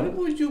 What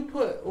would you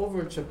put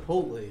over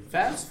Chipotle?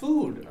 Fast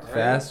food. All right?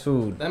 Fast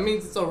food. That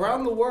means it's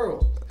around the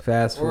world.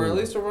 Fast food. Or at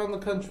least around the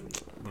country.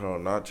 Bro,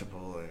 not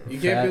Chipotle. You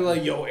can't be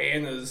like, yo,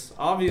 Anna's.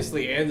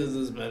 Obviously, Anna's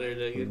is better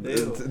than you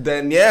do.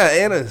 Then, yeah,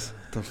 Anna's.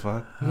 The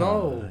fuck?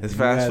 No. It's You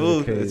fast guys are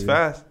food. crazy. It's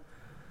fast.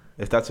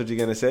 If that's what you're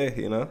going to say,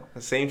 you know?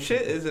 The same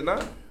shit, is it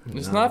not?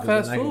 It's No, not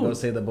because fast then I can go food.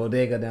 say the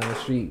bodega down the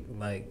street.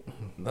 Like,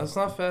 That's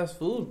not fast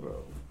food,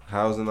 bro.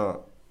 How's it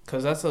not?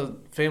 Because that's a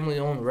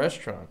family-owned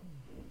restaurant.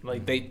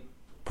 Like, they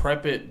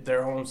prep it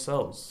their own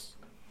selves.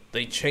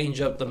 They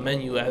change up the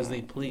menu as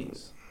they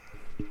please.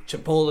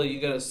 Chipotle, you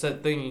got a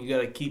set thing and you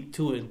got to keep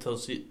to it until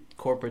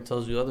corporate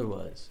tells you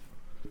otherwise.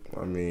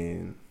 I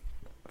mean,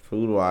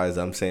 food-wise,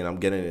 I'm saying I'm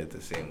getting it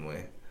the same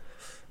way.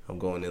 I'm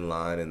going in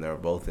line and they're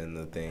both in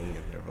the thing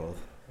and they're both,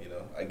 you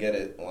know. I get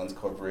it. One's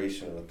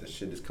corporation, but the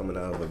shit is coming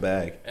out of a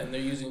bag. And they're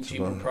using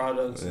cheaper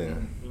products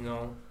and, you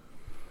know,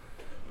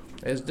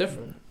 it's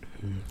different.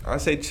 I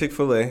say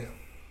Chick-fil-A.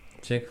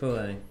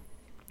 Chick-fil-A.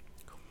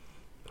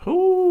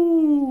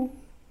 Who?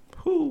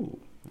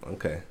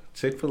 Okay,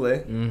 Chick-fil-A.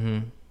 Mm-hmm.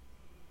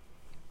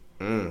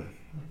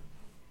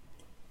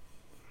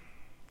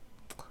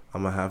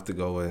 I'm gonna have to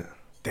go with.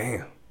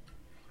 Damn.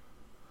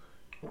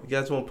 You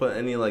guys won't put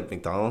any like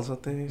McDonald's or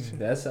things?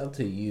 That's up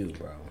to you,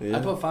 bro. Yeah.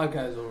 I put Five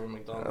Guys over I'm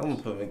McDonald's. gonna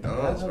put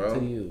McDonald's, That's bro. up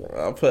to you.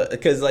 I'll put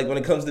because like when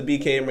it comes to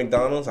BK and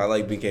McDonald's, I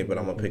like BK, but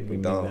I'm gonna pick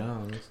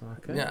McDonald's.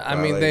 Okay. Yeah, I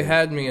mean, they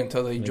had me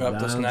until they dropped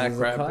the McDonald's snack is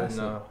a wrap classic.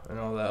 and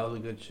all that other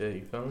good shit.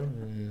 You feel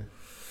me?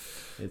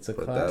 It's a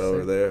Put classic. that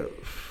over there.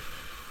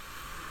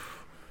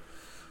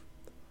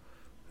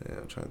 Yeah,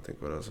 I'm trying to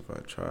think what else if I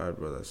tried,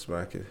 bro. That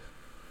smack it.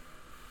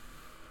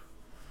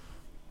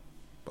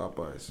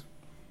 Popeyes.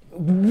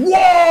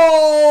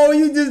 Whoa!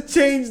 You just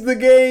changed the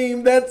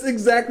game. That's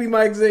exactly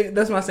my exact.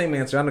 That's my same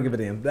answer. I don't give a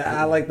damn.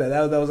 I like that.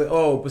 That was like,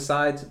 oh,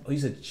 besides, you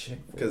said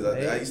Chick-fil-A. Because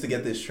I used to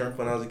get this shrimp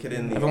when I was a kid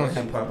in the I've only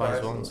had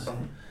Popeyes or once.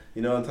 something.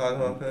 You know what I'm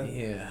talking about, man?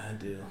 Yeah, I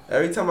do.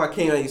 Every time I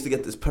came, I used to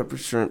get this pepper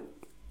shrimp,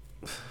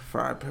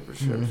 fried pepper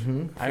shrimp.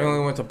 Mm-hmm. I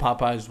only went to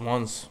Popeyes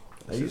once.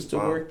 I used to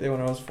work there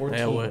when I was 14.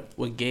 Yeah,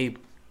 with Gabe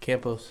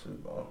Campos.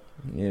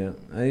 Yeah,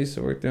 I used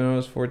to work there when I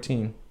was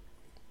 14.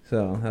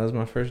 So that was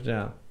my first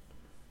job.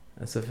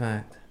 That's a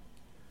fact.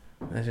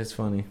 That's just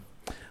funny.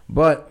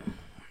 But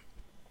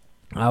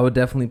I would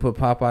definitely put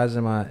Popeyes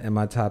in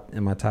my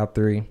top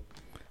 3.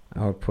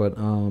 I would put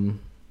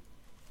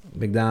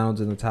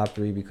McDonald's in the top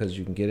 3 because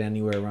you can get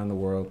anywhere around the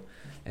world,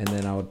 and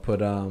then I would put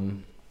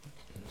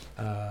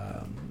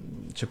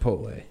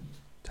Chipotle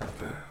top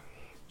 3.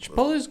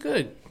 Chipotle is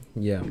good.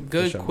 Yeah,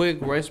 Good, for sure.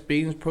 quick rice,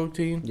 beans,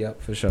 protein.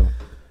 Yep, for sure.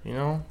 You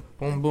know,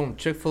 boom, boom.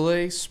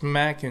 Chick-fil-A,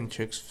 smacking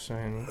chicks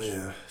sandwich.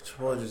 Yeah,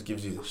 Chipotle just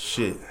gives you the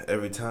shit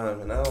every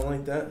time, and I don't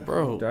like that.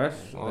 Bro, That's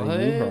what?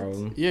 a you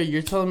problem. Yeah,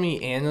 you're telling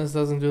me Anna's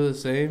doesn't do the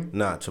same?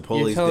 Nah,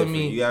 Chipotle's telling different.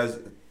 me- You guys,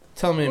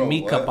 Telling me Bro,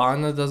 Mi what?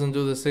 Cabana doesn't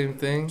do the same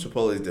thing?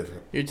 Chipotle's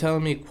different. You're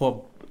telling me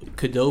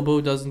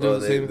Cadobo doesn't do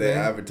the same they thing.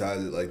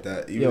 advertise it like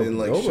that. Even Yo, in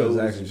like Cadobo shows.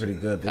 is actually pretty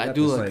good. I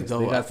do like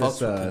Cadobo. I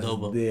fucks with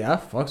Cadobo. Yeah, I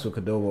fucks with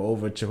Cadobo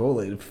over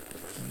Chipotle.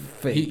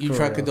 Fake. You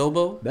tried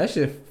Cadobo? That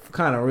shit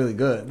kind of really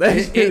good. That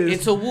shit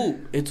It's a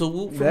whoop. It's a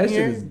whoop from that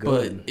here, shit is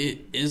good. but it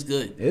is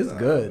good. It's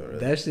good. Really.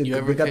 That shit. You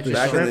ever They got catch the a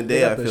Back shrimp. in the day,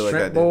 they got I the feel like I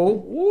shrimp did.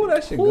 bowl. Ooh,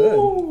 that shit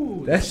Ooh,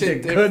 good. That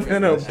shit good different.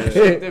 than a That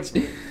shit bitch.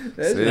 different.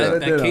 That shit Yeah. good That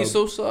than a-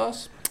 queso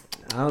sauce.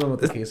 I don't know what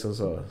the queso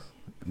sauce.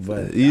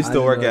 But You used I to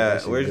just work know that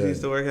at shit where'd you good.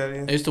 used to work at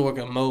again? I used to work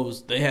at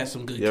Moe's. They had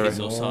some good You ever-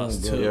 queso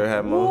sauce Oh, too. You ever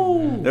had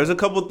Mo? There's a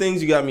couple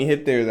things you got me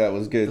hit there that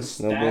was good.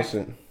 The No stack.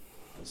 bullshit.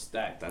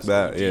 Stack. That's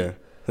That OG. yeah.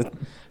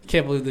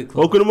 Can't believe they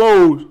closed. Welcome to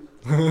Mo's.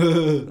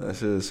 That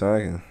shit is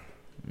shocking.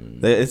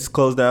 It's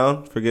closed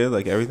down for good,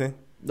 like everything.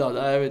 No,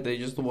 not everything.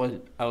 Just the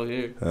one out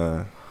here.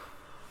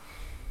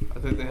 I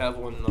think they have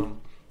one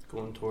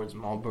going towards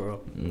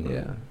Marlboro.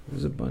 Yeah,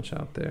 there's a bunch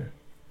out there.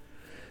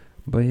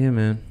 But yeah,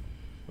 man.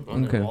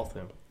 One Okay. in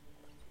Waltham.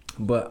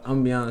 But I'm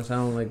gonna be honest, I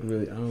don't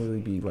really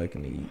be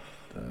liking to eat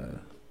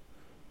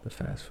the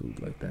fast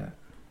food like that.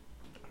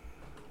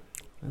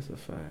 That's a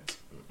fact.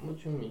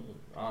 What you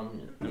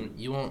mean?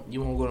 You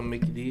won't go to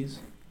Mickey D's?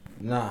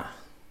 Nah.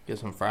 Get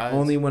some fries.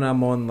 Only when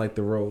I'm on like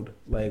the road,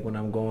 like when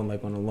I'm going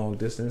like on a long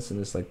distance and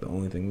it's like the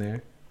only thing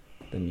there,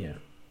 then yeah.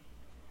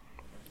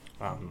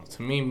 I don't know.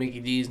 To me, Mickey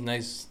D's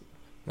nice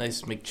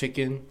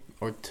McChicken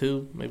or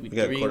two, maybe You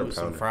got a 3 quarter with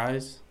some pounder.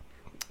 fries.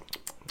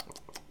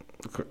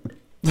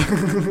 You've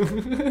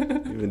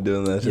been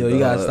doing that shit. Yo, you the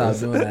gotta whole- stop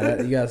doing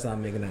that. You gotta stop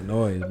making that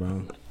noise,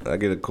 bro. I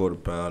get a quarter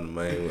pound,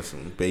 man, with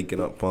some bacon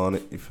up on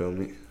it. You feel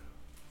me?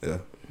 Yeah.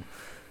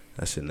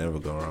 That should never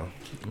go wrong.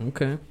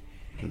 Okay,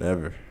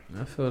 Never.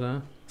 I feel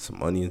that.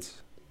 Some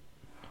onions.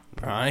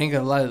 Bro, I ain't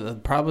gonna lie.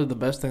 Probably the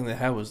best thing they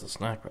had was the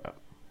snack wrap.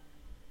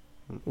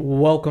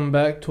 Welcome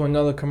back to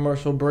another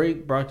commercial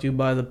break brought to you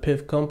by the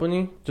Piff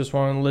Company. Just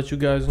wanted to let you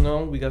guys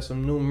know we got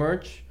some new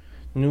merch,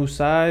 new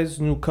size,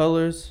 new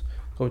colors.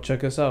 Go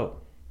check us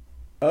out.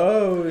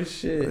 Oh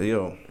shit.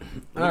 Yo,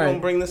 we're All gonna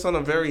right. bring this on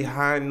a very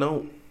high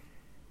note.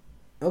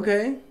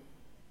 Okay.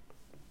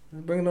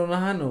 Let's bring it on a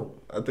high note.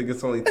 I think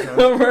it's only time.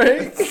 All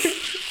right.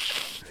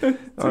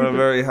 On a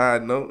very high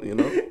note, you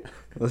know.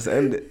 Let's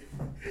end it.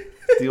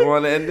 Do you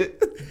want to end it?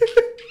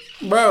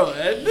 Bro,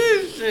 and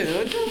this shit.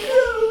 What the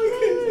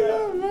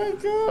oh my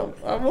God.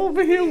 I'm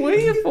over here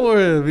waiting for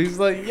him. He's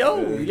like,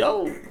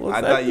 yo. What's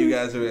I thought you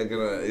guys were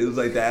gonna. It was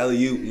like the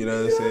alley-oop, you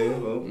know what I'm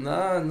saying?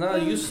 Well, Nah,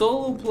 you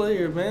solo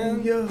player,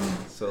 man. Yo.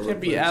 so Can't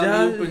be look,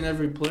 alley-oop in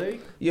every play.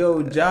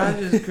 Yo, Josh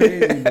is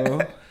crazy, bro.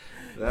 not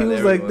he was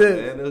everyone, like that.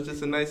 Man. It was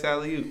just a nice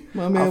alley-oop.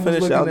 My man I'll was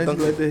finish looking out at you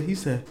dunking. like that. He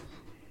said,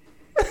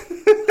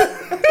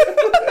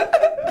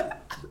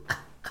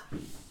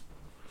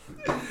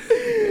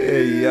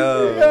 Hey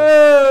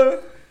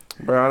yo,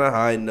 bro. On a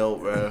high note,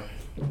 bro.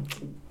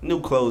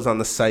 New clothes on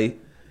the site.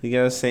 You know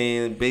what I'm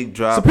saying? Big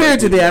drop. superior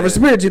to the average,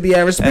 superior to the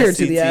average, superior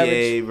to the average.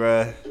 SCTA,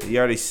 bro. You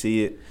already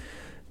see it.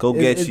 Go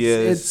get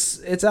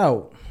yours. It's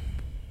out.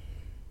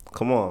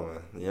 Come on,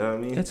 man. You know what I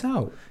mean? It's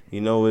out.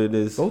 You know what it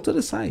is. Go to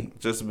the site,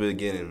 Just the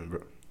beginning,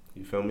 bro.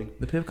 You feel me?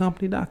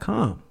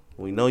 thepiffcompany.com.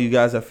 We know you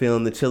guys are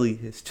feeling the chilly.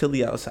 It's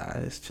chilly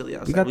outside. It's chilly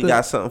outside. We got got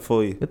the- something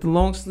for you. We got the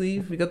long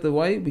sleeve, we got the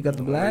white, we got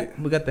the black,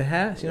 we got the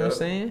hats, you know what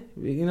I'm Yeah. saying?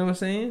 You know what I'm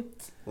saying?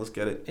 Let's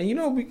get it. And you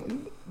know, we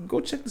go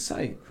check the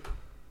site.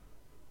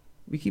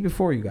 We keep it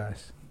for you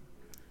guys.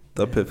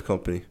 The Piff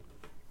Company.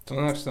 Till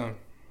next time.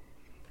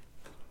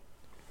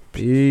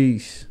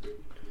 Peace.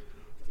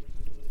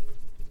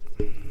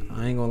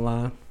 I ain't gonna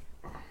lie.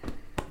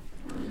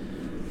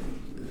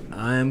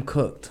 I am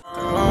cooked.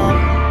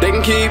 They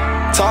can keep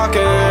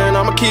talking,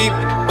 I'ma keep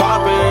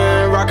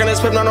popping. Rockin' this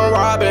Piff, not no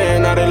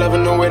robbing. Now they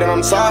loving the way that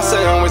I'm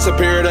saucing. We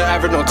superior to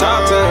average, no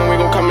top 10. We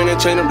gon' come in and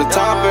change up the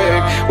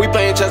topic. We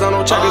playing chess on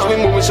no checkers, we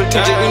moving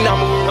strategic, we not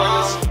moving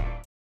reckless.